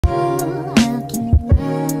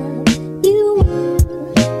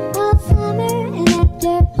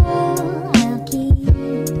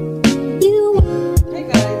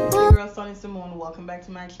welcome back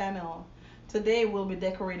to my channel. Today we'll be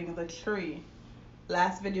decorating the tree.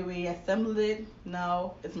 Last video we assembled it.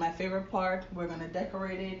 Now it's my favorite part. We're gonna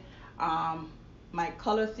decorate it. My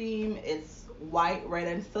color theme is white, red,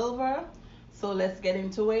 and silver. So let's get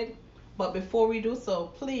into it. But before we do so,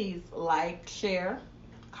 please like, share,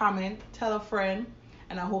 comment, tell a friend,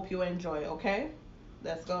 and I hope you enjoy. Okay,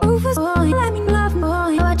 let's go. Rufus boy, let me love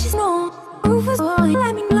boy, what you know. Rufus boy,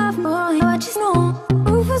 let me love boy, what you know.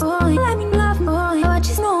 Rufus boy, let me love boy, what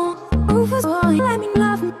you know. Rufus boy, let me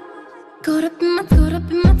love. Caught up in my tape.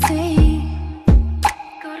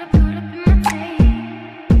 Caught up in my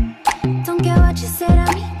tape. Don't care what you say to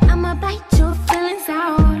me, I'ma bite your feelings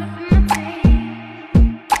out.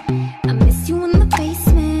 I miss you in the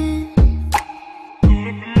basement.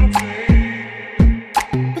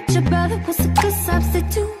 But your brother was a good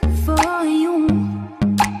substitute for you.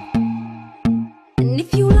 And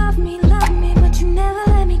if you love me, but you never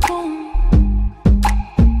let me go.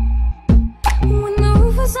 When the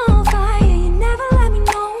roof was on fire, you never let me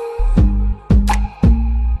know.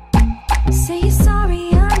 Say you're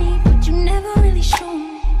sorry, honey, but you never really show.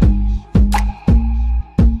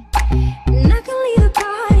 And I can leave the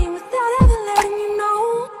party without ever letting you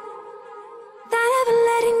know. Without ever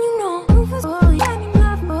letting you know. Rufus boy, let me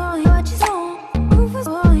love boy, what you know. Rufus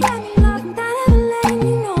boy, let me love, without ever letting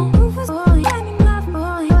you know. Rufus boy, let me love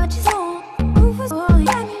boy, what you know. Rufus boy,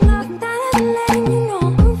 let me love, without ever letting you know.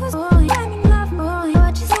 Rufus boy, let me love boy,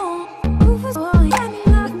 what you know. Rufus boy, let me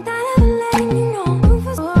love, without ever letting you know.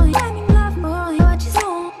 Rufus boy, let me love boy, what you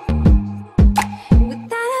know.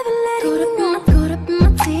 Without ever letting you know. Caught up in my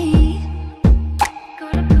teeth.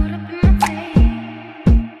 Caught up in my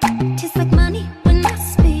teeth. Just like money when I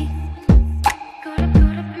speak. Caught up in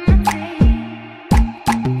my teeth.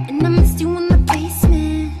 And I missed you in the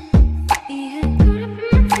basement. Yeah. Caught up in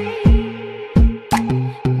my teeth.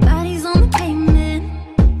 Bodies on the pavement.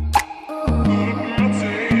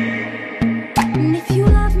 And if you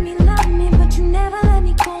love me, but you never let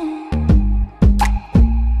me go.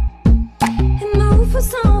 And the roof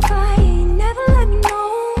was on fire, you never let me know.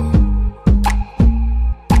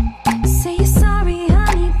 Say you're sorry,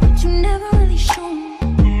 honey, but you never really show.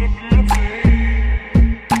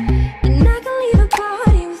 And I can leave the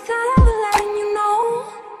party without ever letting you know.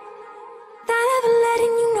 Without ever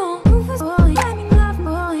letting you know. Rufus boy, let me love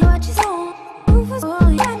boy, what you know. Rufus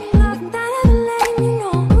boy, let me love, without ever letting you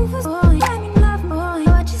know. Rufus boy, let me love boy,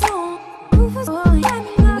 what you know. Rufus boy, let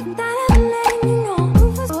me love, without ever letting you know.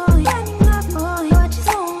 Rufus boy, let me love boy, what you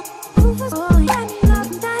know. Rufus boy, let me love,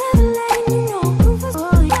 without ever letting you know. Rufus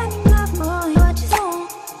boy, let me love boy, what you know.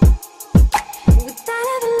 Without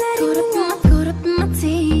ever letting you know. Caught up in my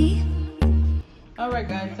teeth. Alright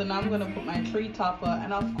guys, so now I'm gonna put my tree topper,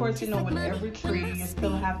 and of course, you know, with every tree you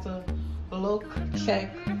still have to look,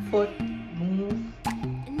 check, put, move,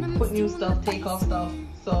 put new stuff, take off stuff.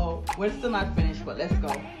 So we're still not finished, but let's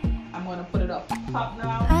go. I'm gonna put it up top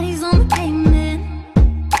now. Bodies on the pavement.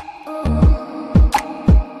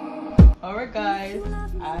 Alright guys,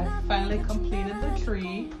 I finally completed the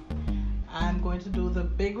tree. I'm going to do the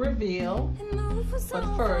big reveal, but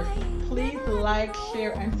first, please like,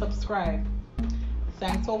 share, and subscribe.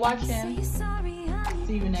 Thanks for watching.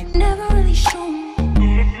 See you next time. Never really shown.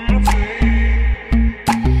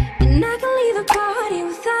 And I can leave the car.